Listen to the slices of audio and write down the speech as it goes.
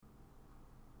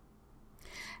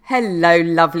Hello,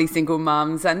 lovely single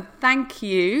mums, and thank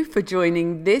you for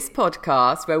joining this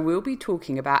podcast where we'll be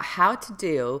talking about how to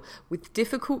deal with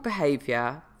difficult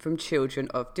behaviour from children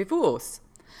of divorce.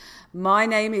 My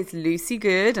name is Lucy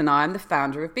Good and I am the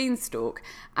founder of Beanstalk,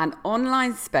 an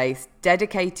online space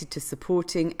dedicated to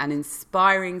supporting and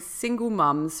inspiring single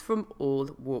mums from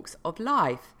all walks of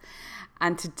life.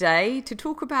 And today, to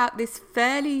talk about this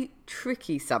fairly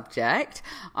tricky subject,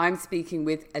 I'm speaking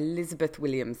with Elizabeth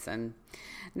Williamson.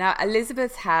 Now,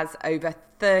 Elizabeth has over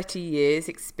 30 years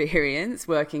experience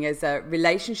working as a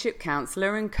relationship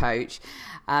counsellor and coach,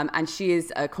 and she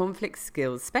is a conflict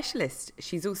skills specialist.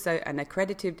 She's also an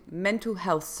accredited mental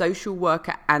health social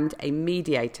worker and a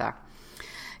mediator.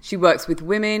 She works with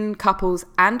women, couples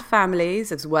and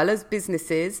families, as well as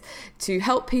businesses, to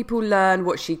help people learn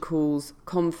what she calls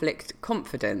conflict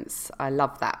confidence. I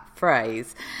love that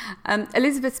phrase.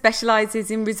 Elizabeth specialises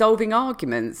in resolving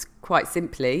arguments, quite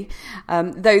simply,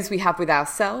 those we have with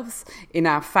ourselves, in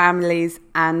our families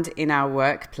and in our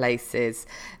workplaces.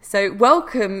 So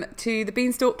welcome to the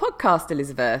Beanstalk podcast,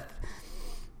 Elizabeth.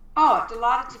 Oh,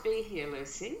 delighted to be here,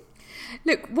 Lucy.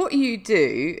 Look, what you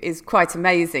do is quite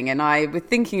amazing, and I was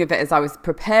thinking of it as I was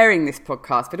preparing this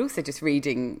podcast, but also just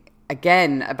reading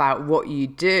again about what you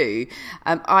do.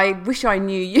 I wish I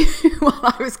knew you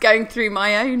while I was going through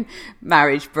my own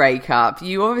marriage breakup.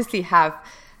 You obviously have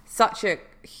such a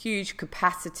huge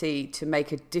capacity to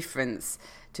make a difference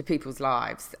to people's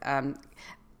lives.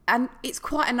 And it's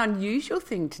quite an unusual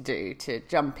thing to do, to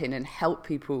jump in and help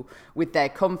people with their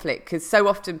conflict, because so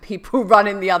often people run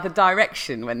in the other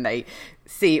direction when they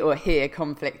see or hear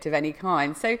conflict of any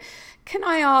kind. So can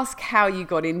I ask how you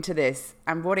got into this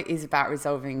and what it is about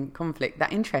resolving conflict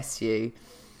that interests you?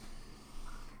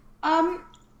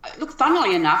 Look,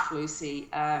 funnily enough, Lucy,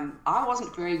 I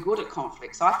wasn't very good at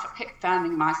conflict. So I kept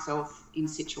finding myself in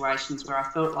situations where I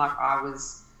felt like I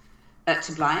was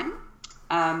to blame.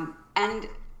 And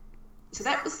so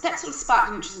that sort of sparked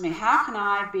an interest in me. How can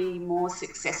I be more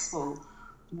successful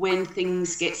when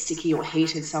things get sticky or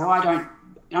heated, so I'm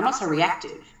not so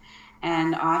reactive,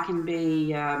 and I can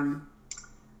be,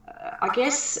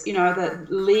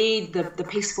 lead the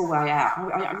peaceful way out.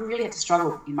 I really had to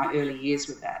struggle in my early years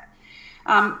with that.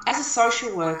 As a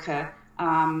social worker,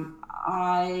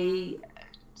 I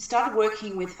started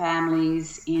working with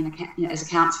families as a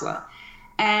counsellor.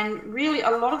 And really, a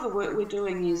lot of the work we're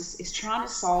doing is trying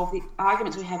to solve the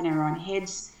arguments we have in our own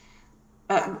heads,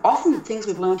 often things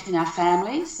we've learned in our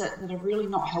families that are really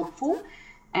not helpful.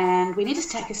 And we need to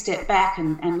take a step back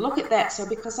and look at that. So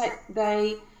because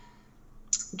they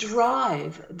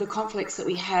drive the conflicts that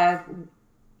we have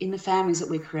in the families that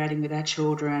we're creating with our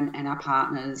children and our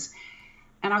partners.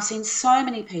 And I've seen so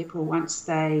many people, once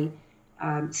they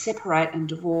separate and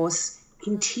divorce,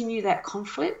 continue that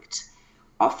conflict,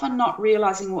 often not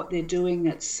realising what they're doing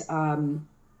that's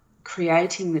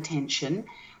creating the tension,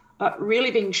 but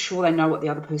really being sure they know what the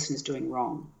other person is doing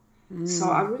wrong. So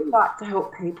I really like to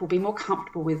help people be more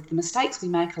comfortable with the mistakes we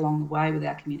make along the way with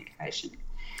our communication.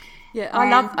 Yeah,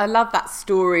 I love that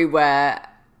story where,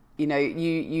 you know,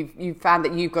 you've found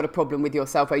that you've got a problem with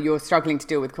yourself, or you're struggling to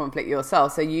deal with conflict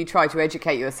yourself, so you try to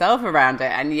educate yourself around it,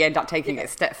 and you end up taking it a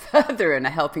step further and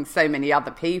helping so many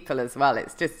other people as well.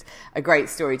 It's just a great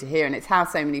story to hear, and it's how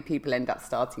so many people end up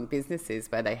starting businesses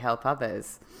where they help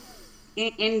others.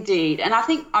 Indeed, and I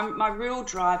think my real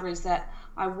driver is that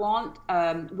I want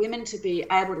women to be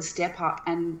able to step up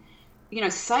and, you know,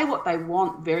 say what they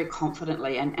want very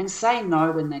confidently, and say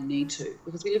no when they need to,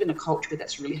 because we live in a culture where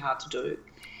that's really hard to do.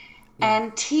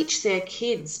 And teach their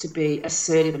kids to be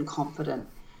assertive and confident,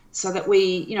 so that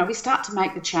we start to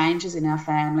make the changes in our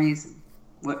families, and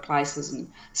workplaces and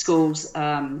schools,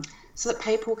 so that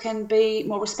people can be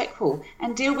more respectful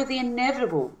and deal with the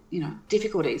inevitable,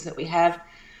 difficulties that we have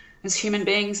as human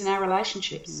beings in our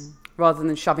relationships. Rather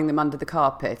than shoving them under the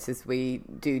carpet, as we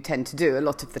do tend to do a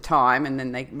lot of the time, and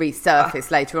then they resurface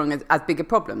later on as bigger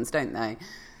problems, don't they?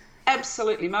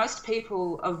 Absolutely. Most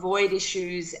people avoid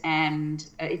issues, and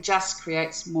it just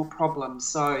creates more problems.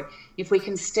 So if we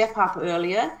can step up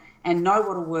earlier and know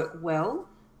what will work well,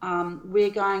 we're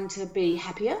going to be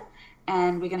happier,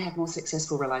 and we're going to have more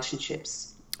successful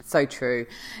relationships. So true.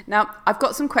 Now, I've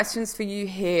got some questions for you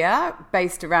here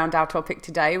based around our topic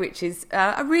today, which is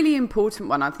a really important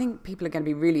one. I think people are going to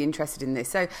be really interested in this.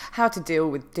 So how to deal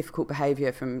with difficult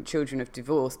behaviour from children of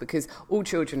divorce, because all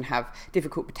children have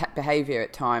difficult behaviour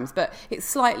at times, but it's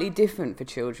slightly different for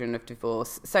children of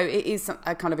divorce. So it is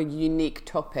a kind of a unique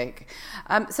topic.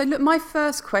 So look, my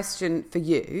first question for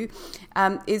you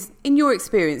is, in your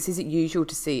experience, is it usual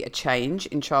to see a change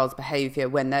in child's behaviour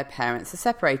when their parents are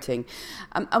separating?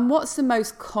 And what's the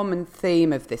most common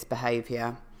theme of this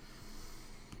behaviour?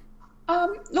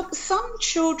 Look, some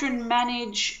children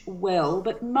manage well,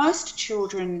 but most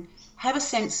children have a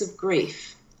sense of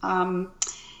grief and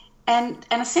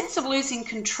a sense of losing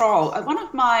control. One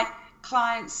of my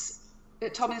clients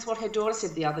told me this, what her daughter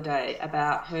said the other day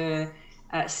about her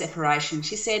separation.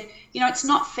 She said, it's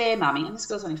not fair, Mummy, and this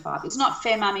girl's only 5, it's not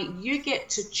fair, Mummy, you get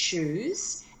to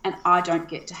choose and I don't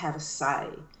get to have a say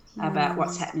about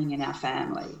what's happening in our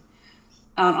family.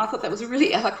 I thought that was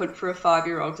really eloquent for a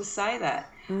 5-year-old to say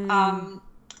that. And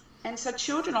so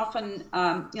children often,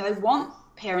 they want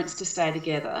parents to stay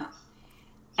together,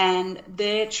 and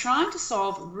they're trying to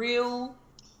solve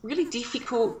really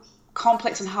difficult,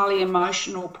 complex and highly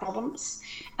emotional problems,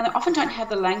 and they often don't have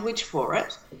the language for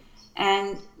it.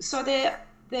 And so they're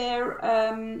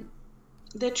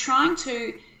trying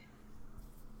to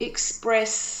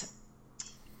express,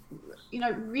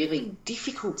 really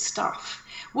difficult stuff.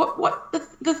 What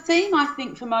the theme, I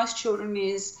think, for most children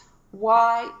is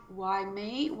why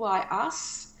me? Why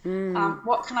us?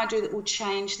 What can I do that will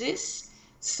change this?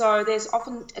 So there's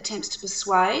often attempts to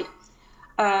persuade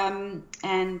and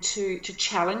to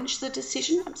challenge the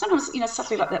decision. Sometimes,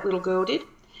 something like that little girl did.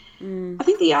 I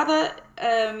think the other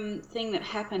thing that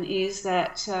happened is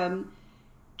that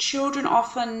children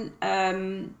often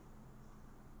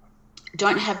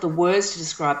don't have the words to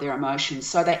describe their emotions,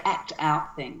 so they act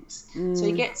out things. So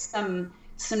you get some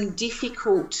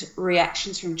difficult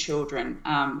reactions from children,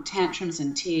 tantrums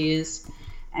and tears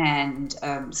and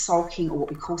sulking, or what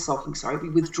we call sulking,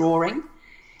 withdrawing.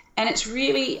 And it's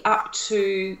really up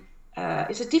to,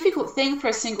 it's a difficult thing for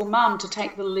a single mum to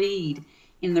take the lead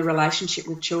in the relationship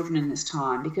with children in this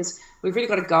time, because we've really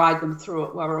got to guide them through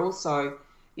it while we're also,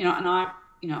 and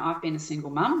I've been a single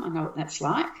mum, I know what that's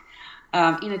like,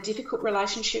 in a difficult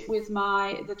relationship with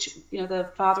the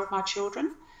father of my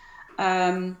children,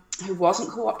 who wasn't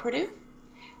cooperative.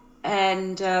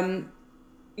 And,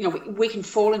 we can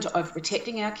fall into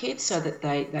overprotecting our kids so that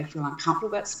they feel uncomfortable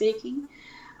about speaking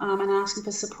and asking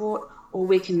for support, or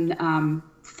we can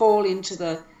fall into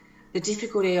the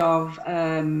difficulty of,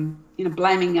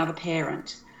 blaming the other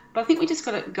parent. But I think we just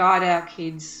got to guide our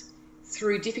kids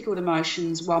through difficult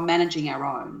emotions while managing our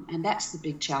own. And that's the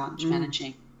big challenge,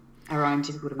 managing our own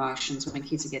difficult emotions when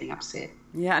kids are getting upset.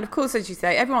 Yeah, and of course, as you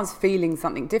say, everyone's feeling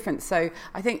something different. So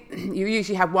I think you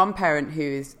usually have one parent who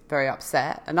is very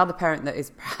upset, another parent that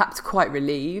is perhaps quite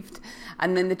relieved,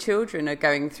 and then the children are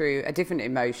going through a different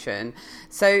emotion.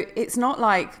 So it's not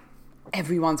like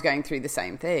everyone's going through the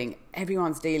same thing.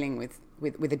 Everyone's dealing with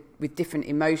different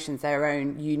emotions, their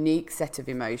own unique set of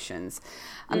emotions.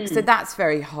 So that's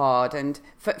very hard. And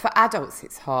for adults,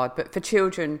 it's hard. But for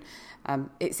children,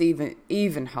 it's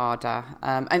even harder.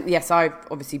 And yes, I've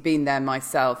obviously been there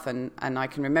myself, and I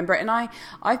can remember it. And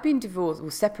I've been divorced or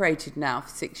separated now for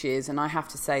 6 years. And I have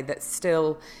to say that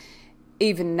still,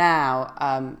 even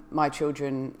now, my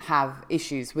children have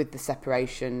issues with the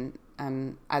separation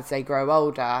as they grow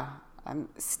older.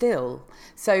 Still.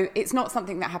 So it's not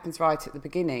something that happens right at the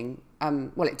beginning.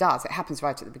 Well, it does. It happens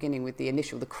right at the beginning with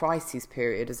the crisis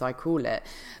period, as I call it.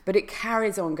 But it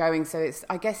carries on going. So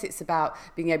I guess it's about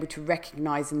being able to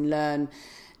recognise and learn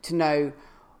to know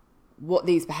what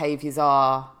these behaviours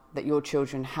are that your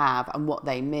children have and what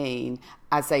they mean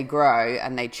as they grow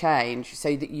and they change,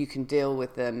 so that you can deal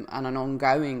with them on an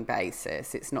ongoing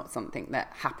basis. It's not something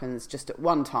that happens just at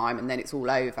one time and then it's all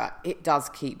over. It does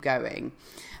keep going.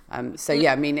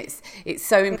 It's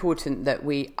so important that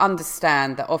we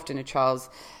understand that often a child's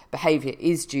behaviour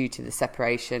is due to the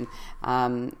separation,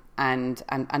 and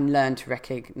learn to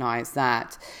recognise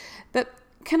that. But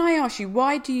can I ask you,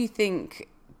 why do you think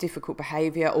difficult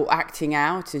behaviour, or acting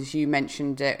out, as you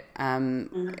mentioned it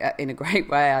in a great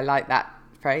way, I like that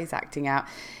phrase, acting out,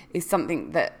 is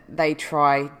something that they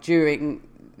try during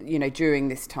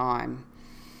this time?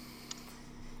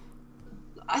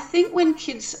 I think when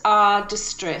kids are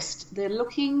distressed, they're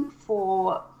looking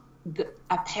for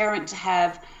a parent to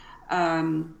have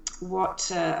what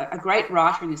a great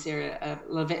writer in this area,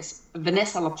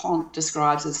 Vanessa LaPont,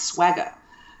 describes as swagger.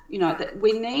 That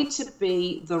we need to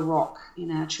be the rock in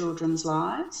our children's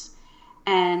lives.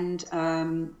 And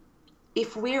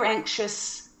if we're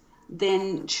anxious,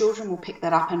 then children will pick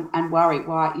that up and worry.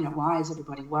 Why is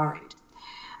everybody worried?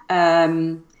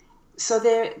 So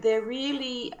they're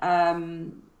really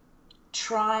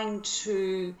trying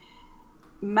to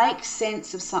make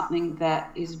sense of something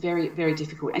that is very, very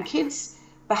difficult. And kids'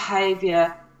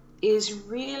 behaviour is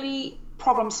really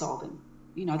problem solving.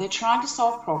 They're trying to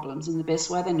solve problems in the best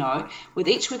way they know,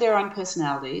 each with their own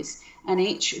personalities and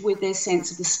each with their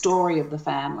sense of the story of the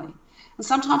family. And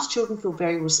sometimes children feel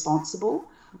very responsible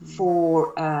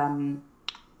for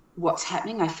what's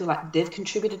happening. They feel like they've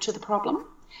contributed to the problem.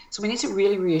 So we need to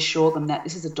really reassure them that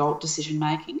this is adult decision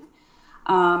making,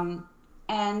 and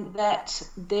that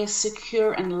they're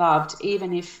secure and loved,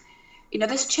 even if,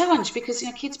 there's a challenge, because,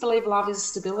 kids believe love is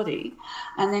stability.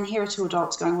 And then here are two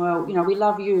adults going, well, we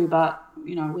love you, but,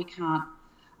 we can't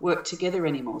work together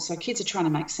anymore. So kids are trying to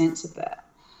make sense of that.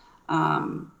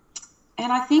 And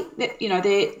I think that,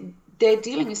 they're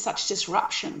dealing with such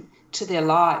disruption to their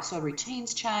lives. So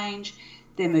routines change.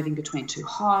 They're moving between two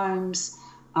homes.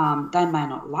 They may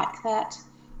not like that.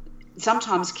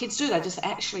 Sometimes kids do. They just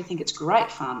actually think it's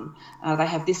great fun. They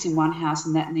have this in one house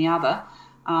and that in the other.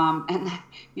 And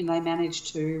they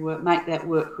manage to make that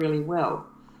work really well.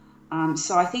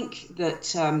 So I think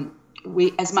that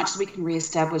we, as much as we can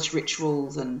reestablish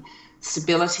rituals and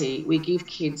stability, we give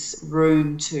kids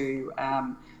room to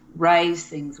raise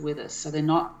things with us, so they're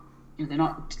not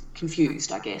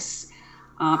confused, I guess.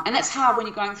 And that's hard when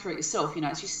you're going through it yourself.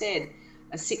 As you said,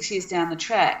 6 years down the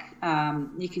track,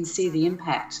 you can see the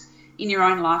impact in your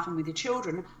own life and with your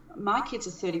children. My kids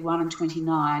are 31 and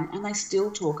 29, and they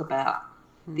still talk about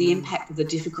the impact of the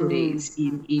difficulties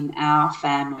in our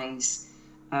families'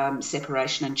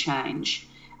 separation and change.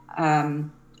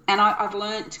 And I've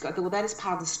learned to go, well, that is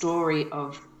part of the story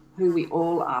of who we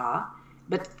all are.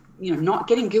 But, not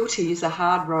getting guilty is a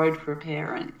hard road for a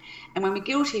parent. And when we're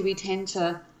guilty, we tend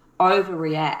to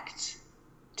overreact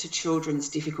to children's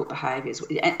difficult behaviours.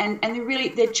 And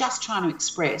they're just trying to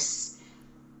express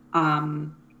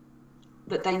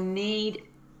that they need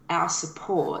our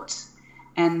support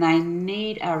and they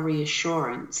need our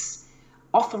reassurance.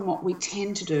 Often what we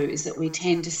tend to do is that we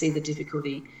tend to see the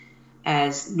difficulty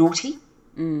as naughty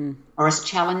or as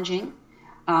challenging,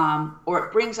 or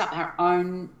it brings up our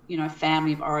own,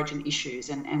 family of origin issues.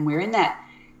 And we're in that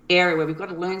area where we've got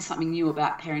to learn something new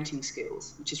about parenting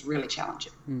skills, which is really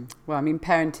challenging. Well,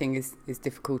 parenting is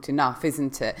difficult enough,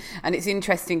 isn't it? And it's an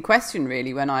interesting question,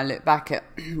 really, when I look back at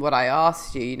what I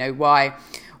asked you,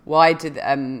 why do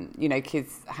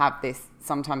kids have this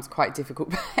sometimes quite difficult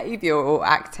behaviour or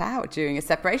act out during a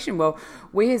separation? Well,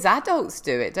 we as adults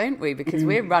do it, don't we? Because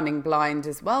we're running blind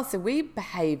as well. So we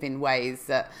behave in ways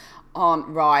that aren't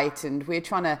right, and we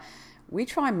try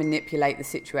and manipulate the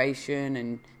situation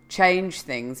and change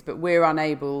things, but we're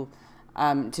unable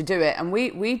to do it, and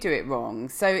we do it wrong.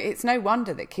 So it's no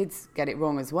wonder that kids get it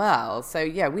wrong as well. So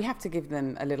yeah, we have to give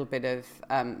them a little bit of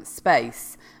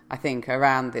space, I think,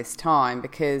 around this time,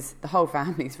 because the whole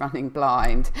family's running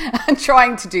blind and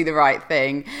trying to do the right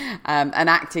thing, and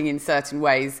acting in certain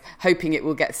ways, hoping it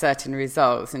will get certain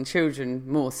results, and children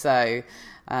more so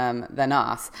than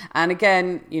us. And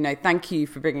again, thank you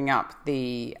for bringing up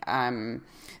the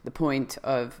point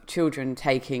of children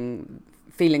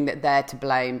feeling that they're to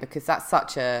blame, because that's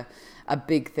such a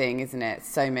big thing, isn't it?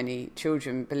 So many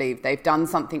children believe they've done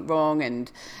something wrong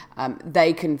and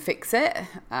they can fix it.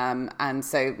 And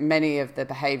so many of the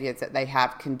behaviours that they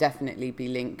have can definitely be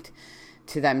linked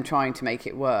to them trying to make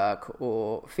it work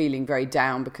or feeling very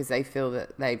down because they feel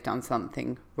that they've done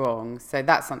something wrong. So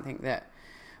that's something that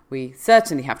we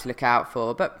certainly have to look out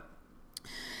for.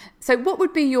 So what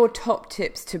would be your top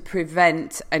tips to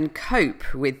prevent and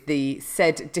cope with the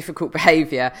said difficult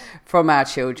behaviour from our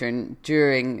children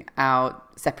during our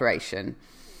separation?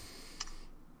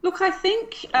 Look, I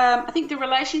think the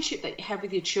relationship that you have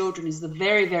with your children is the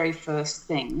very, very first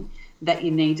thing that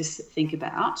you need to think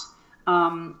about.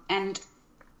 And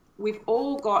we've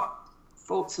all got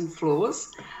faults and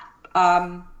flaws.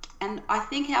 And I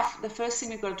think the first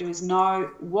thing we've got to do is know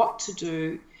what to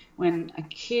do when a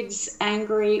kid's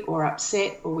angry or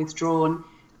upset or withdrawn,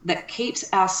 that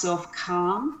keeps ourselves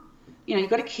calm. You've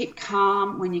got to keep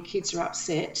calm when your kids are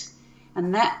upset,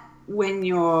 and that when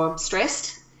you're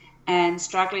stressed and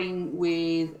struggling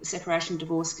with separation,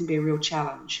 divorce can be a real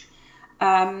challenge.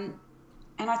 And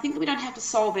I think that we don't have to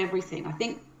solve everything. I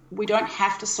think we don't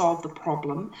have to solve the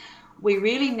problem. We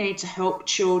really need to help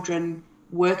children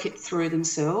work it through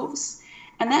themselves.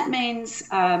 And that means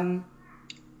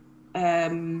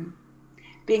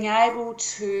being able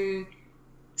to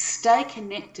stay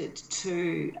connected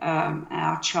to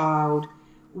our child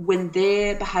when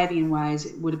they're behaving in ways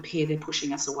it would appear they're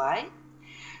pushing us away.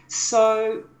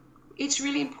 So it's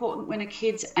really important when a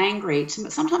kid's angry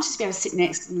to sometimes just be able to sit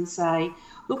next to them and say,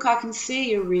 look, I can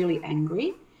see you're really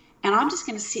angry, and I'm just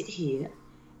going to sit here,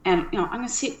 and I'm going to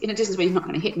sit in a distance where you're not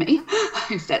going to hit me,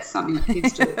 if that's something that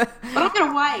kids do. But I'm going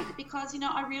to wait because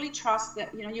I really trust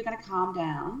that you're going to calm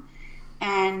down,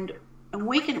 and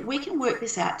we can work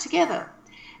this out together.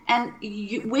 And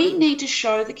we need to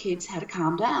show the kids how to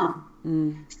calm down.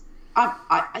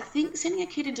 I think sending a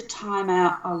kid into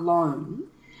timeout alone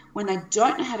when they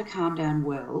don't know how to calm down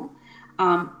well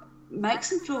makes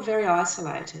them feel very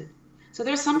isolated. So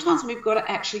there are some times we've got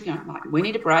to actually go, like, we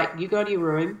need a break, you go to your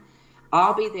room,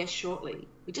 I'll be there shortly.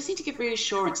 We just need to give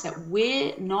reassurance that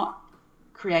we're not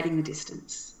creating the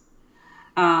distance.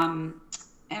 And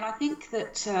I think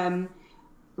that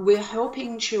we're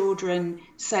helping children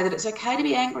say that it's okay to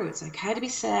be angry, it's okay to be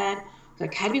sad, it's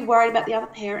okay to be worried about the other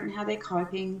parent and how they're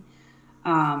coping.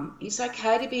 It's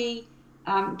okay to be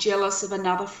jealous of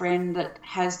another friend that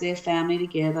has their family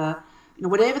together,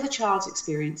 whatever the child's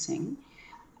experiencing.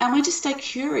 And we just stay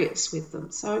curious with them.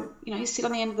 So, you sit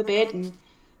on the end of the bed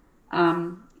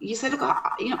and you say, look,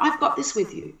 I've got this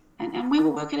with you, and we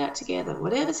will work it out together,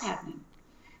 whatever's happening.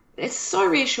 It's so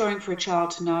reassuring for a child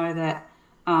to know that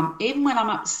even when I'm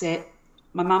upset,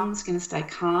 my mum's going to stay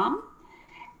calm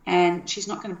and she's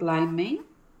not going to blame me,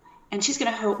 and she's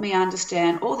going to help me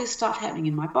understand all this stuff happening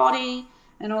in my body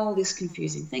and all this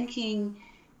confusing thinking,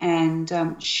 and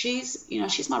she's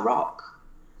my rock.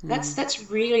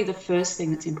 That's really the first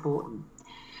thing that's important.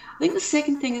 I think the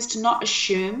second thing is to not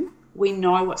assume we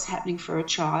know what's happening for a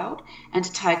child and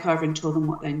to take over and tell them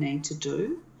what they need to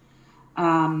do.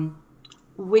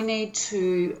 We need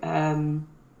to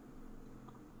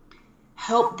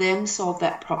help them solve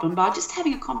that problem by just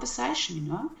having a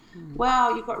conversation,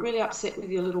 Wow, you got really upset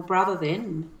with your little brother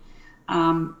then.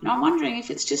 And I'm wondering if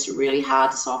it's just really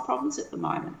hard to solve problems at the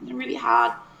moment, and really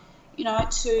hard,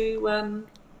 to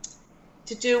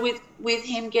deal with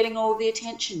him getting all the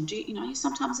attention. You're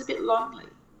sometimes a bit lonely.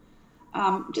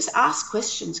 Just ask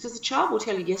questions, because the child will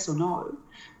tell you yes or no,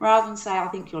 rather than say, I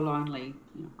think you're lonely,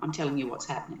 I'm telling you what's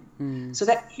happening. So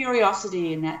that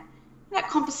curiosity and that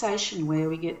conversation where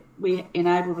we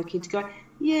enable the kid to go,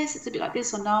 yes, it's a bit like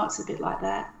this, or no, it's a bit like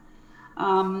that,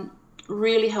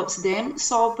 really helps them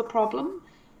solve the problem.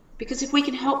 Because if we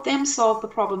can help them solve the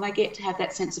problem, they get to have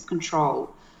that sense of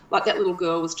control. Like that little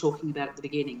girl was talking about at the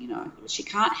beginning, she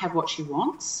can't have what she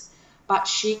wants, but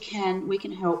we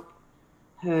can help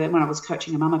her. When I was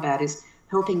coaching a mum about is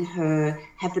helping her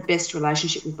have the best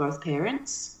relationship with both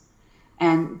parents.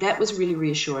 And that was really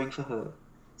reassuring for her.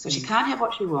 So she can't have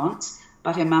what she wants,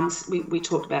 but her mum's, we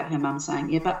talked about her mum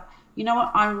saying, yeah, but you know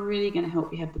what, I'm really going to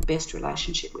help you have the best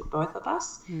relationship with both of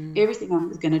us. Everything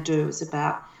I'm going to do is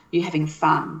about you having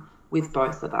fun with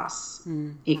both of us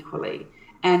equally.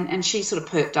 And she sort of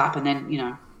perked up and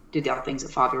then, did the other things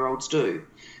that 5-year-olds do.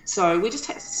 So we just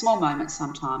take small moments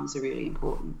sometimes are really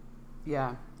important.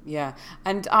 Yeah.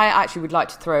 And I actually would like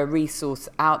to throw a resource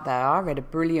out there. I read a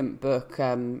brilliant book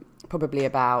probably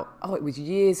about, it was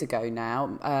years ago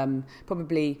now,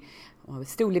 I was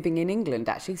still living in England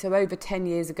actually, so over 10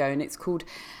 years ago, and it's called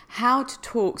How to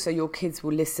Talk So Your Kids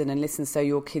Will Listen and Listen So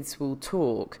Your Kids Will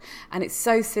Talk. And it's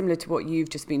so similar to what you've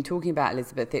just been talking about,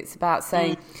 Elizabeth. It's about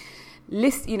saying,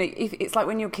 listen, if it's like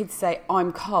when your kids say,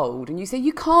 I'm cold, and you say,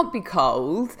 you can't be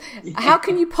cold. Yeah. How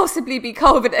can you possibly be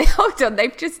cold? But hold on,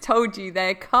 they've just told you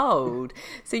they're cold.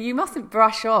 So you mustn't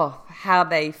brush off how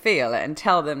they feel and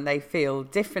tell them they feel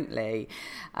differently.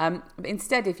 But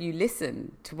instead, if you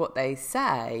listen to what they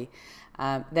say,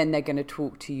 then they're going to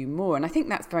talk to you more. And I think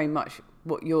that's very much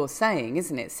what you're saying,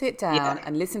 isn't it? Sit down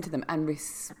and listen to them and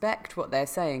respect what they're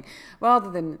saying, rather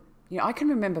than, I can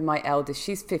remember my eldest,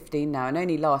 she's 15 now, and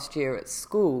only last year at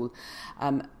school,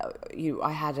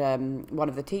 I had one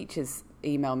of the teachers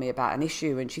email me about an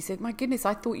issue, and she said, my goodness,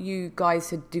 I thought you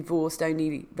guys had divorced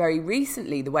only very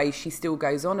recently, the way she still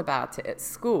goes on about it at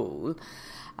school.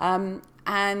 And,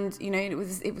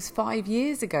 it was 5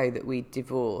 years ago that we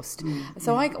divorced.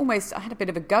 So I had a bit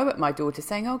of a go at my daughter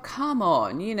saying, oh, come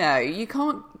on, you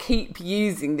can't keep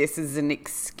using this as an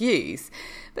excuse.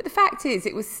 But the fact is,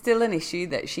 it was still an issue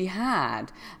that she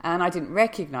had, and I didn't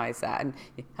recognise that. And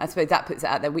I suppose that puts it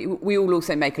out there. We all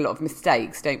also make a lot of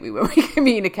mistakes, don't we, when we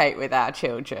communicate with our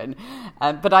children.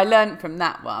 But I learned from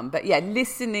that one. But yeah,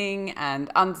 listening and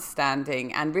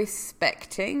understanding and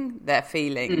respecting their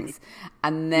feelings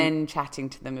and then chatting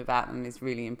to them about them is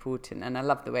really important. And I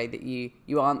love the way that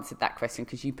you answered that question,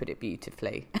 because you put it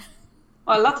beautifully.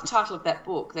 I love the title of that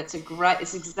book. It's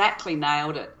exactly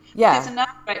nailed it. Yeah. There's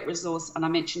another great resource, and I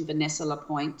mentioned Vanessa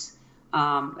Lapointe.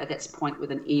 That's point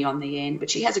with an E on the end.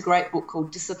 But she has a great book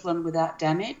called Discipline Without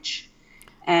Damage.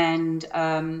 And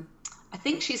I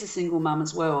think she's a single mum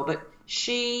as well. But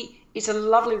she is a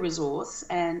lovely resource,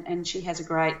 and she has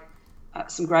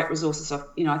some great resources. So,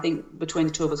 I think between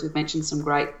the two of us, we've mentioned some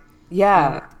great...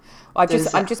 Yeah.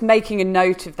 I'm just making a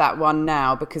note of that one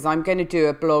now, because I'm going to do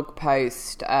a blog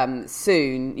post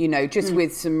soon,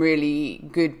 with some really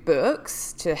good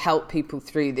books to help people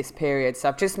through this period. So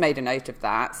I've just made a note of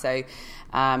that. So,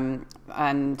 I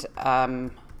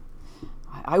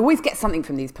I always get something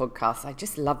from these podcasts. I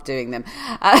just love doing them.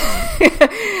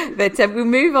 But we'll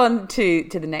move on to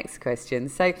the next question.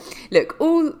 So, look,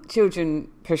 all children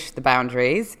push the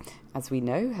boundaries, as we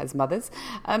know, as mothers.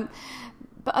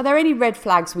 But are there any red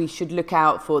flags we should look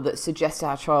out for that suggest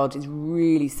our child is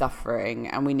really suffering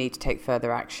and we need to take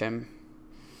further action?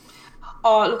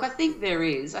 Oh, look, I think there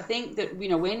is. I think that,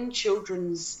 when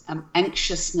children's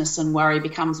anxiousness and worry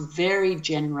becomes very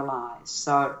generalised,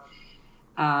 so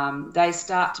they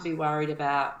start to be worried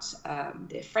about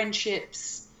their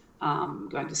friendships,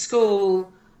 going to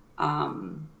school,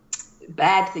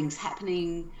 bad things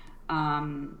happening.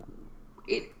 I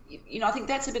think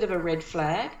that's a bit of a red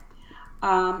flag.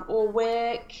 Or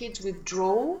where kids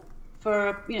withdraw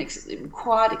for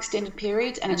quite extended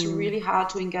periods, and it's really hard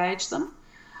to engage them.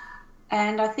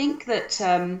 And I think that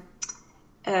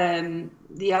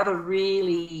the other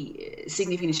really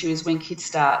significant issue is when kids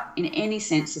start in any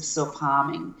sense of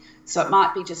self-harming. So it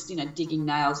might be just, digging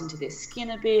nails into their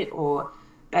skin a bit, or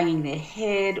banging their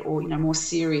head, or, more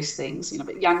serious things.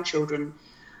 But young children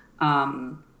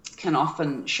can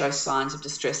often show signs of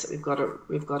distress that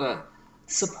we've got to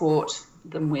support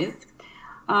them with.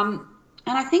 And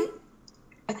I think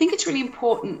it's really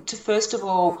important to, first of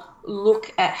all,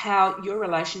 look at how your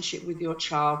relationship with your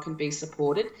child can be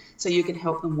supported so you can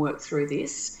help them work through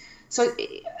this. So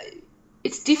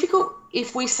it's difficult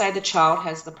if we say the child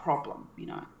has the problem,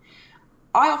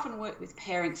 I often work with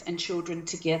parents and children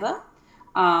together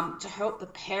to help the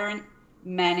parent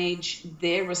manage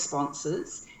their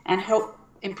responses and help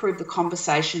improve the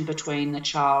conversation between the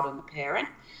child and the parent.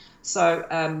 So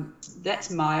that's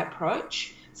my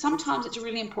approach. Sometimes it's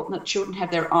really important that children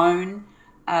have their own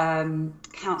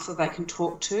counsellor they can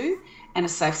talk to and a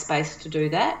safe space to do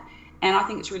that. And I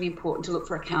think it's really important to look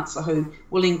for a counsellor who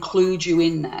will include you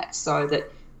in that, so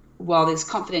that while there's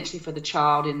confidentiality for the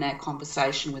child in that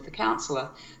conversation with the counsellor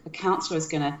is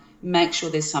going to make sure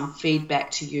there's some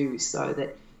feedback to you so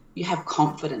that you have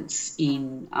confidence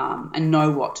in and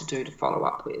know what to do to follow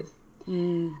up with.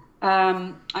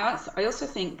 I also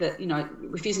think that,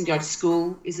 refusing to go to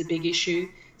school is a big issue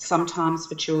sometimes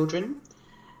for children.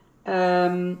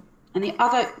 And the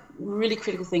other really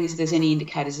critical thing is if there's any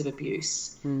indicators of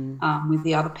abuse with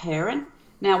the other parent.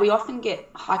 Now, we often get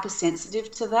hypersensitive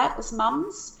to that as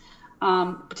mums,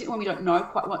 particularly when we don't know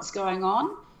quite what's going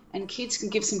on, and kids can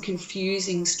give some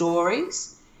confusing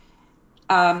stories.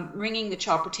 Ringing the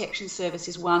Child Protection Service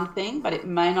is one thing, but it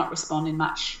may not respond in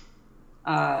much.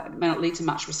 It may not lead to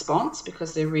much response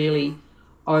because they're really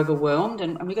overwhelmed,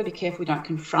 and we've got to be careful we don't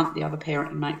confront the other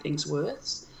parent and make things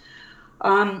worse.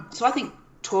 So I think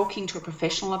talking to a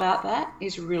professional about that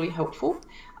is really helpful.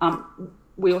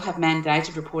 We'll have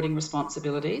mandated reporting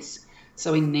responsibilities,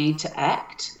 so we need to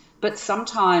act. But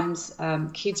sometimes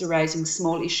kids are raising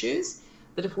small issues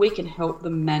that if we can help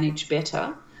them manage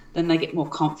better, then they get more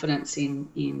confidence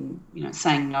in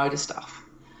saying no to stuff.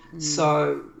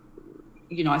 So,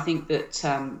 I think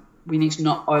that we need to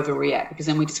not overreact, because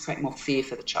then we just create more fear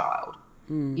for the child.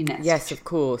 In that yes, situation. Of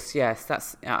course. Yes,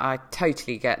 I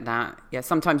totally get that. Yeah,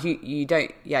 sometimes you don't.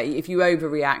 Yeah, if you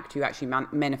overreact, you actually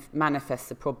manifest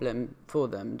the problem for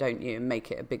them, don't you, and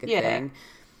make it a bigger thing.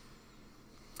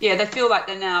 Yeah, they feel like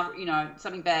they're now,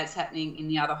 something bad's happening in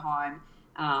the other home,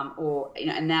 or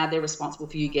and now they're responsible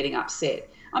for you getting upset.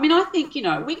 I mean, I think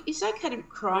it's okay to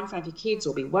cry in front of your kids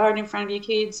or be worried in front of your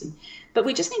kids, but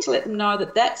we just need to let them know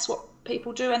that that's what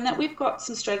people do, and that we've got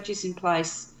some strategies in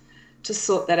place to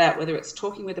sort that out, whether it's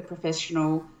talking with a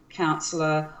professional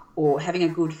counsellor or having a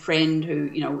good friend who,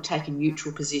 will take a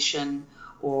neutral position,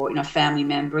 or, family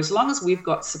member. As long as we've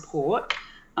got support,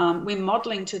 we're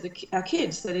modelling to our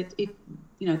kids that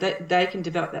that they can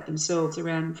develop that themselves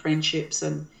around friendships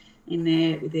and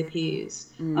with their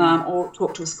peers, or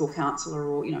talk to a school counsellor,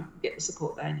 or, get the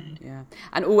support they need. Yeah,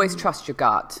 and always trust your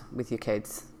gut with your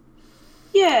kids.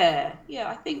 Yeah,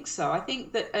 I think so. I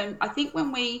think that I think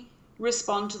when we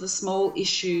respond to the small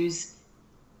issues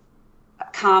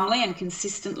calmly and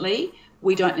consistently,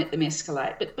 we don't let them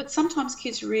escalate. But sometimes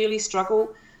kids really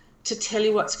struggle to tell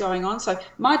you what's going on. So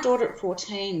my daughter at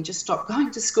 14 just stopped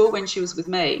going to school when she was with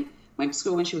me, went to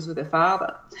school when she was with her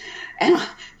father. And,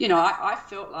 I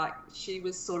felt like she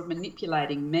was sort of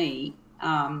manipulating me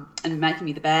and making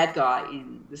me the bad guy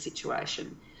in the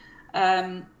situation.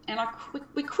 And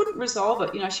we couldn't resolve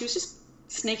it. She was just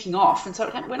sneaking off, and so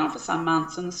it went on for some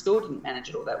months, and the school didn't manage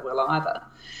it all that well either.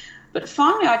 But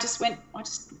finally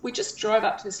we just drove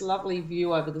up to this lovely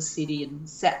view over the city and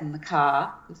sat in the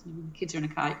car, because when the kids are in a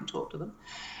car you can talk to them,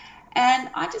 and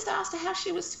I just asked her how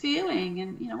she was feeling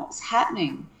and what was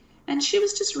happening, and she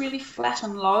was just really flat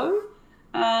and low.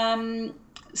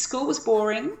 School was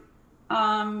boring.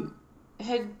 Her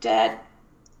her dad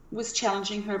was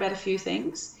challenging her about a few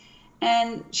things,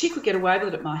 and she could get away with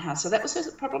it at my house. So that was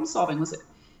her problem solving, was that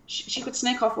she could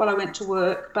sneak off while I went to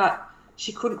work, but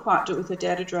she couldn't quite do it with her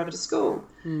dad who drove her to school.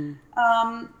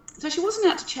 So she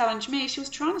wasn't out to challenge me. She was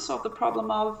trying to solve the problem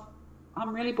of,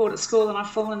 I'm really bored at school and I've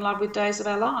fallen in love with Days of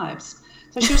Our Lives.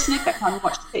 So she would sneak back home and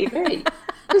watch TV.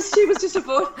 Because she was just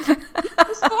avoiding,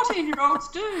 as 14-year-olds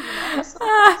do, so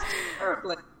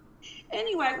terribly.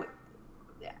 Anyway,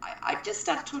 I just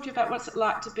started talking about what's it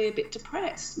like to be a bit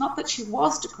depressed. Not that she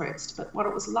was depressed, but what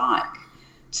it was like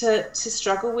to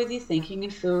struggle with your thinking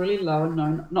and feel really low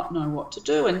and not know what to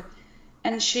do.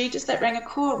 And she just, that rang a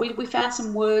chord. We found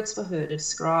some words for her to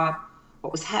describe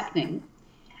what was happening.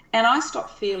 And I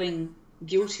stopped feeling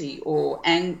guilty or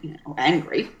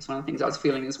angry. It's one of the things I was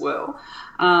feeling as well,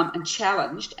 and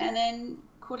challenged, and then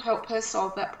could help her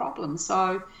solve that problem.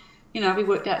 So, we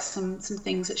worked out some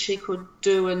things that she could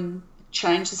do and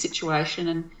change the situation,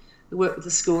 and we worked with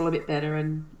the school a bit better.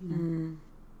 And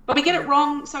but we get it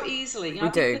wrong so easily. We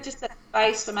do. Just that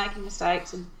space for making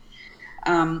mistakes, and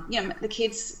the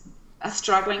kids are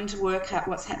struggling to work out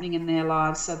what's happening in their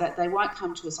lives, so that they won't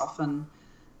come to us often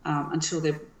until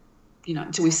they're,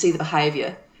 until we see the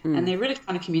behaviour, and they're really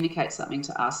trying to communicate something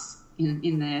to us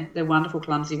in their wonderful,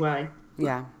 clumsy way.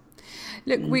 Yeah.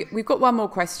 Look, we've got one more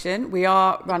question. We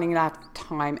are running out of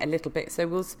time a little bit, so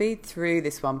we'll speed through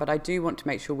this one, but I do want to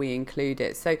make sure we include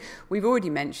it. So we've already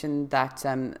mentioned that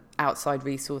outside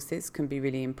resources can be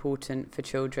really important for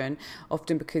children,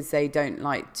 often because they don't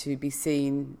like to be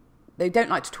seen. They don't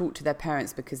like to talk to their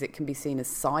parents because it can be seen as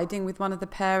siding with one of the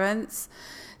parents.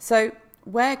 So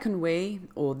where can we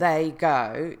or they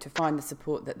go to find the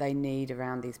support that they need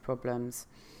around these problems?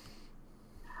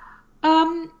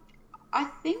 I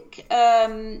think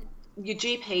your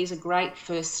GP is a great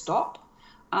first stop.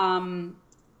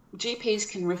 GPs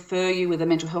can refer you with a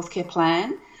mental health care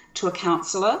plan to a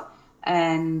counsellor,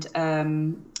 and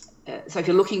so if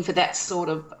you're looking for that sort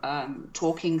of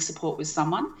talking support with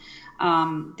someone,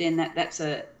 then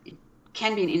that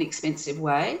can be an inexpensive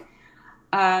way.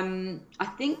 I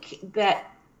think that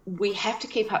we have to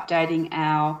keep updating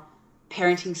our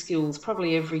parenting skills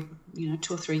probably every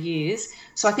 2 or 3 years.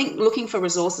 So I think looking for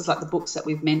resources like the books that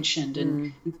we've mentioned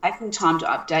and taking time to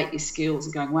update your skills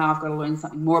and going, wow, I've got to learn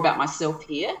something more about myself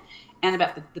here and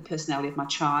about the personality of my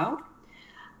child.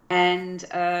 And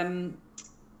I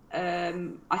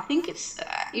think it's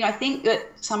I think that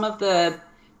some of the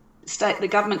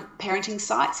government parenting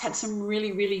sites have some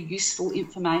really, really useful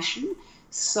information.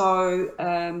 So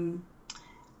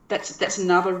that's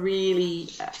another really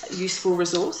useful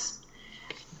resource.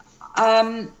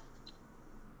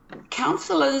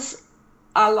 Counsellors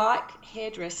are like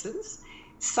hairdressers.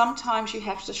 Sometimes you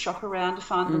have to shop around to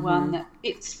find the one that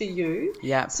fits for you.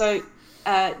 Yeah. So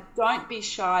don't be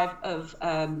shy of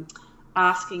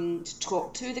asking to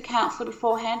talk to the counsellor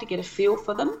beforehand to get a feel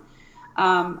for them.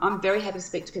 I'm very happy to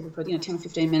speak to people for 10 or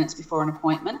 15 minutes before an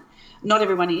appointment. Not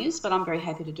everyone is, but I'm very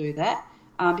happy to do that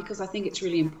because I think it's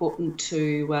really important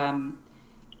to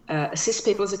assist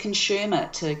people as a consumer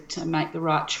to make the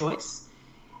right choice.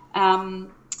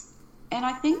 And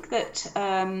I think that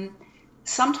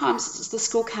sometimes the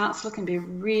school counsellor can be a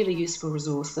really useful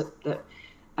resource that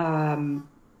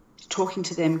talking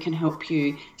to them can help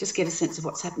you just get a sense of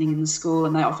what's happening in the school,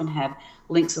 and they often have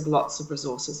links of lots of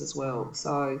resources as well.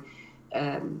 So,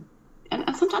 and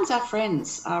sometimes our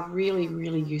friends are really,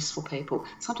 really useful people.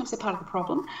 Sometimes they're part of the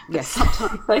problem, but yes.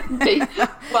 Sometimes they can be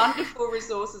wonderful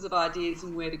resources of ideas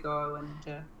and where to go. And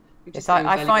yes,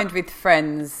 I find with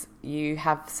friends, you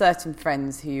have certain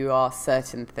friends who are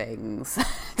certain things,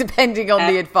 depending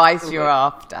on the advice you're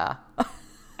after.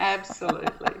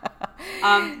 Absolutely.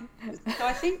 So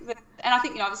I think that, and I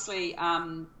think obviously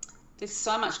there's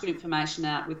so much good information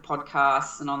out with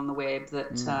podcasts and on the web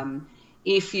that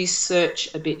if you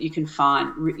search a bit, you can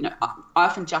find. I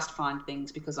often just find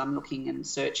things because I'm looking and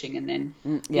searching, and then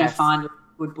find a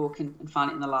good book and find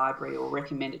it in the library or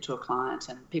recommend it to a client,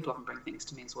 and people often bring things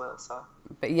to me as well. So,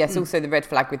 but yes, also the red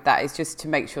flag with that is just to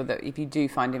make sure that if you do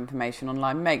find information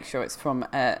online, make sure it's from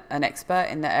an expert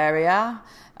in the area,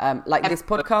 like this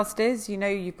podcast is.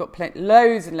 You've got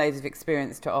loads and loads of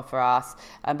experience to offer us,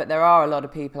 but there are a lot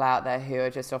of people out there who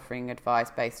are just offering advice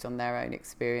based on their own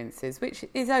experiences, which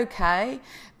is okay,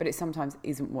 but it sometimes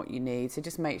isn't what you need. So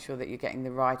just make sure that you're getting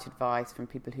the right advice from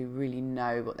people who really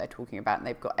know what they're talking about and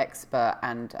they've got expert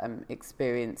and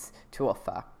experience to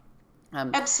offer.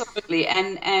 Absolutely,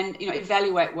 and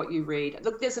evaluate what you read.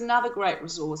 Look, there's another great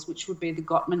resource which would be the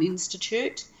Gottman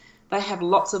Institute. They have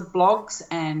lots of blogs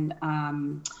and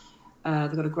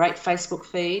they've got a great Facebook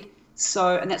feed.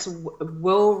 So, and that's a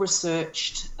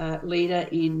well-researched leader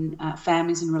in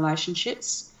families and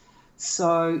relationships.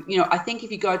 So, I think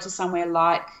if you go to somewhere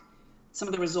like some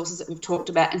of the resources that we've talked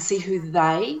about and see who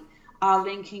they are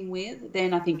linking with,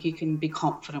 then I think you can be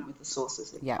confident with the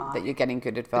sources. That you're getting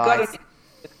good advice.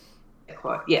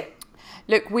 Yeah.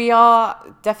 Look, we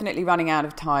are definitely running out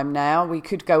of time now. We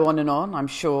could go on and on, I'm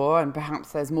sure, and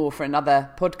perhaps there's more for another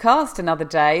podcast, another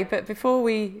day. But before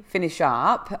we finish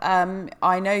up,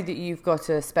 I know that you've got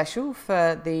a special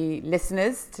for the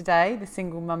listeners today, the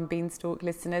Single Mum Beanstalk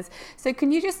listeners. So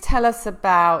can you just tell us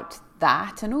about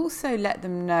that and also let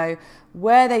them know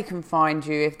where they can find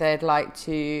you if they'd like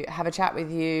to have a chat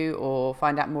with you or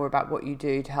find out more about what you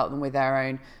do to help them with their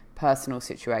own personal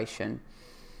situation?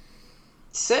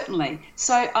 Certainly.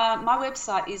 So my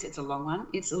website it's a long one.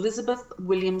 It's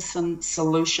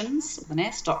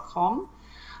ElizabethWilliamsonSolutions.com.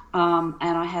 And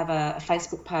I have a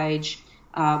Facebook page,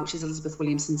 which is Elizabeth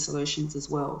Williamson Solutions as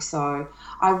well. So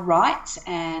I write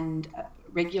and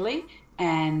regularly,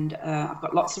 and I've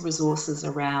got lots of resources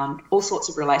around all sorts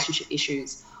of relationship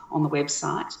issues on the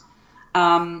website.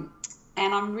 And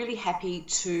I'm really happy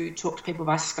to talk to people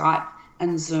by Skype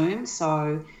and Zoom.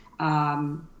 So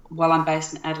while I'm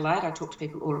based in Adelaide, I talk to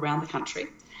people all around the country.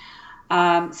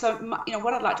 So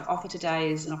what I'd like to offer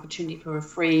today is an opportunity for a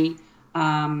free,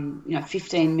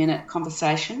 15-minute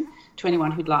conversation to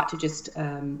anyone who'd like to just,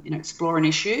 explore an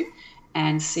issue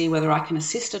and see whether I can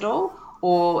assist at all,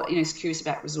 or is curious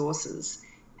about resources.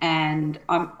 And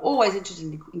I'm always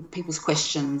interested in people's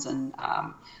questions and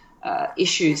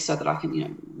issues so that I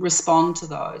can, respond to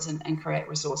those and create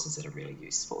resources that are really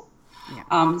useful.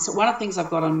 Yeah. So one of the things I've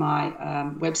got on my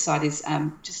website is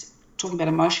just talking about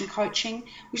emotion coaching,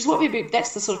 which is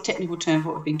that's the sort of technical term for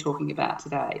what we've been talking about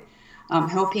today,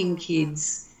 helping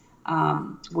kids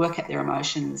work at their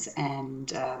emotions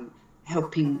and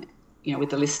helping, with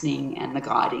the listening and the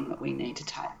guiding that we need to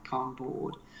take on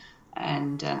board.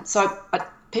 And so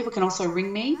people can also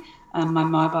ring me. My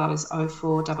mobile is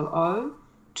 0400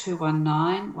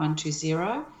 219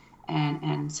 120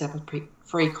 and set up a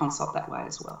free consult that way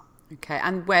as well. Okay,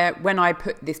 and when I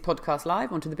put this podcast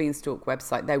live onto the Beanstalk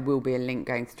website, there will be a link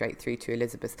going straight through to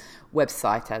Elizabeth's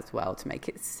website as well to make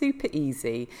it super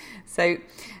easy. So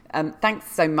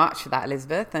thanks so much for that,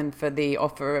 Elizabeth, and for the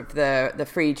offer of the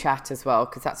free chat as well,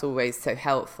 because that's always so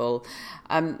helpful.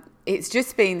 It's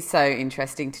just been so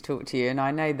interesting to talk to you, and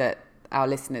I know that our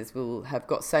listeners will have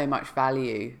got so much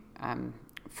value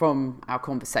from our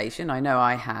conversation. I know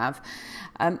I have.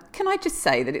 Can I just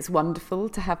say that it's wonderful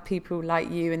to have people like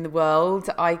you in the world?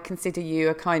 I consider you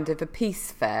a kind of a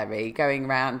peace fairy going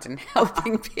around and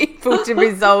helping people to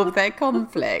resolve their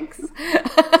conflicts.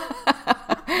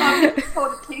 I'm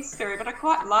called a peace fairy, but I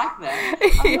quite like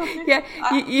that.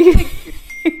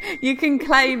 You can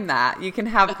claim that. You can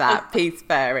have that peace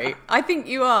fairy. I think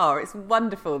you are. It's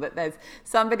wonderful that there's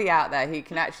somebody out there who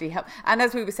can actually help. And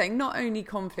as we were saying, not only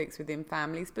conflicts within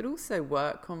families, but also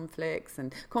work conflicts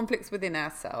and conflicts within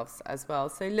ourselves as well.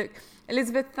 So look,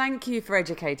 Elizabeth, thank you for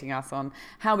educating us on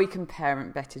how we can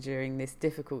parent better during this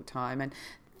difficult time. And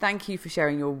thank you for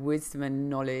sharing your wisdom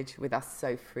and knowledge with us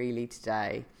so freely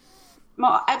today.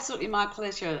 Absolutely my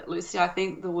pleasure, Lucy. I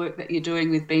think the work that you're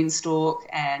doing with Beanstalk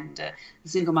and the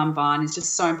Single Mum Vine is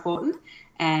just so important,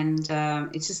 and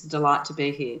it's just a delight to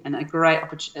be here and a great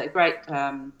opportunity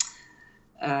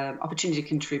to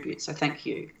contribute. So thank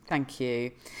you. Thank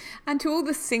you. And to all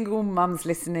the single mums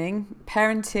listening,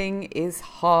 parenting is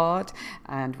hard,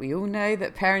 and we all know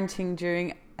that parenting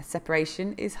during a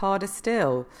separation is harder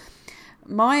still.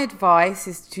 My advice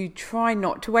is to try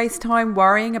not to waste time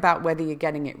worrying about whether you're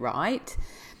getting it right.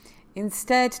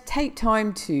 Instead, take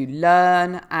time to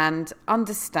learn and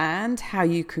understand how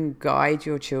you can guide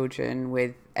your children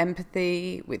with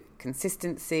empathy, with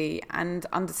consistency and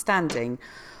understanding,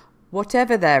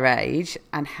 whatever their age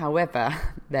and however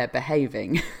they're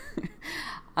behaving.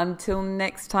 Until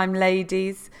next time,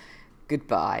 ladies,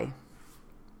 goodbye.